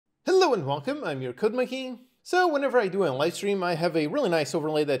Hello and welcome, I'm your Code Monkey. So whenever I do a live stream, I have a really nice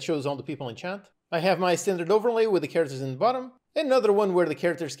overlay that shows all the people in chat. I have my standard overlay with the characters in the bottom, and another one where the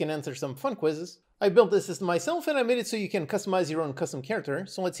characters can answer some fun quizzes. I built this system myself and I made it so you can customize your own custom character,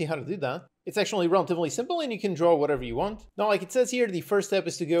 so let's see how to do that. It's actually relatively simple and you can draw whatever you want. Now like it says here, the first step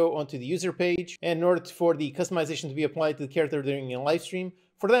is to go onto the user page, and in order for the customization to be applied to the character during a live stream,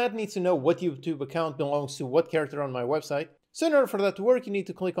 for that it needs to know what YouTube account belongs to what character on my website. So in order for that to work, you need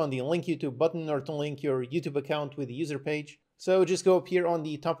to click on the link YouTube button or to link your YouTube account with the user page. So just go up here on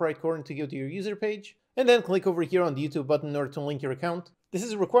the top right corner to go to your user page, and then click over here on the YouTube button or to link your account. This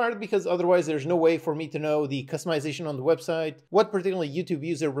is required because otherwise there's no way for me to know the customization on the website, what particular YouTube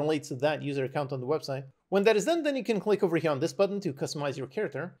user relates to that user account on the website. When that is done, then you can click over here on this button to customize your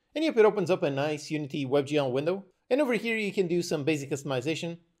character, and yep, it opens up a nice Unity WebGL window. And over here you can do some basic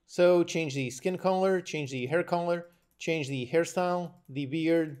customization. So change the skin color, change the hair color, change the hairstyle, the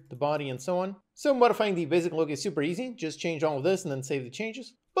beard, the body, and so on. So modifying the basic look is super easy, just change all of this and then save the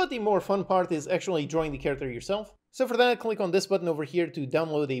changes. But the more fun part is actually drawing the character yourself. So for that, click on this button over here to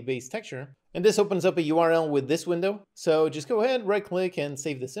download a base texture. And this opens up a URL with this window. So just go ahead, right click and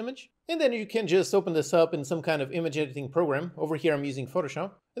save this image. And then you can just open this up in some kind of image editing program. Over here I'm using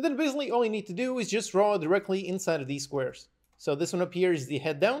Photoshop. And then basically all you need to do is just draw directly inside of these squares. So this one up here is the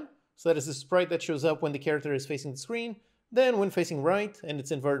head down. So that is the sprite that shows up when the character is facing the screen, then when facing right, and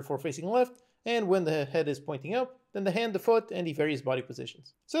it's inverted for facing left, and when the head is pointing up, then the hand, the foot, and the various body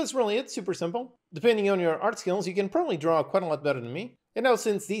positions. So that's really it, super simple. Depending on your art skills, you can probably draw quite a lot better than me. And now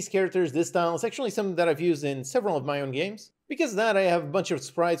since these characters, this style is actually something that I've used in several of my own games, because of that I have a bunch of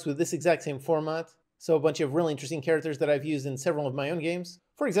sprites with this exact same format. So a bunch of really interesting characters that I've used in several of my own games.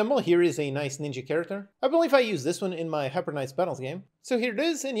 For example, here is a nice ninja character. I believe I used this one in my Hyper Nice Battles game. So here it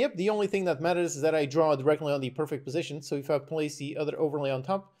is, and yep, the only thing that matters is that I draw directly on the perfect position. So if I place the other overlay on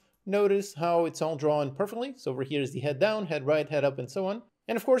top, notice how it's all drawn perfectly. So over here is the head down, head right, head up, and so on.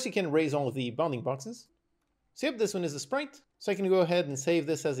 And of course you can erase all of the bounding boxes. So yep, this one is a sprite. So I can go ahead and save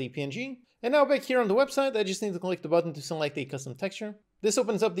this as a PNG. And now back here on the website, I just need to click the button to select a custom texture. This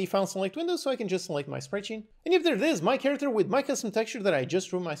opens up the file select window, so I can just select my sprite sheet. And yep, there it is, my character with my custom texture that I just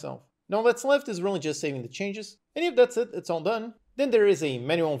drew myself. Now all that's left is really just saving the changes. And yep, that's it, it's all done. Then there is a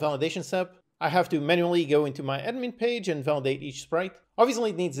manual validation step. I have to manually go into my admin page and validate each sprite. Obviously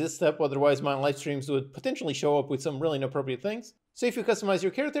it needs this step, otherwise my live streams would potentially show up with some really inappropriate things. So if you customize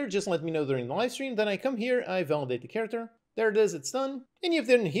your character, just let me know during the live stream, then I come here, I validate the character. There it is, it's done. And yep,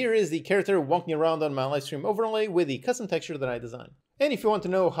 then here is the character walking around on my live stream overlay with the custom texture that I designed. And if you want to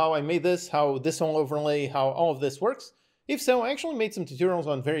know how I made this, how this whole overlay, how all of this works, if so, I actually made some tutorials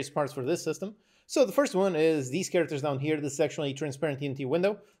on various parts for this system. So the first one is these characters down here. This is actually a transparent Unity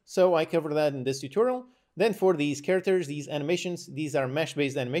window, so I covered that in this tutorial. Then for these characters, these animations, these are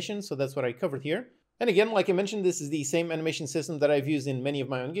mesh-based animations, so that's what I covered here. And again, like I mentioned, this is the same animation system that I've used in many of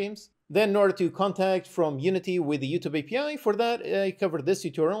my own games. Then in order to contact from Unity with the YouTube API, for that I covered this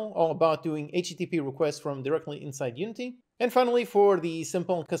tutorial all about doing HTTP requests from directly inside Unity. And finally, for the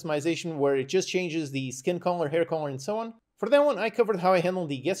simple customization where it just changes the skin color, hair color, and so on, for that one I covered how I handle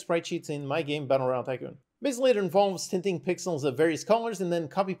the guest sprite sheets in my game Battle Royale Tycoon. Basically it involves tinting pixels of various colors and then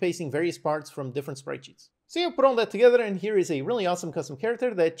copy pasting various parts from different sprite sheets. So yeah, put all that together and here is a really awesome custom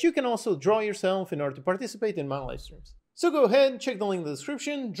character that you can also draw yourself in order to participate in my live streams. So go ahead, check the link in the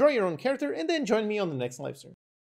description, draw your own character, and then join me on the next live stream.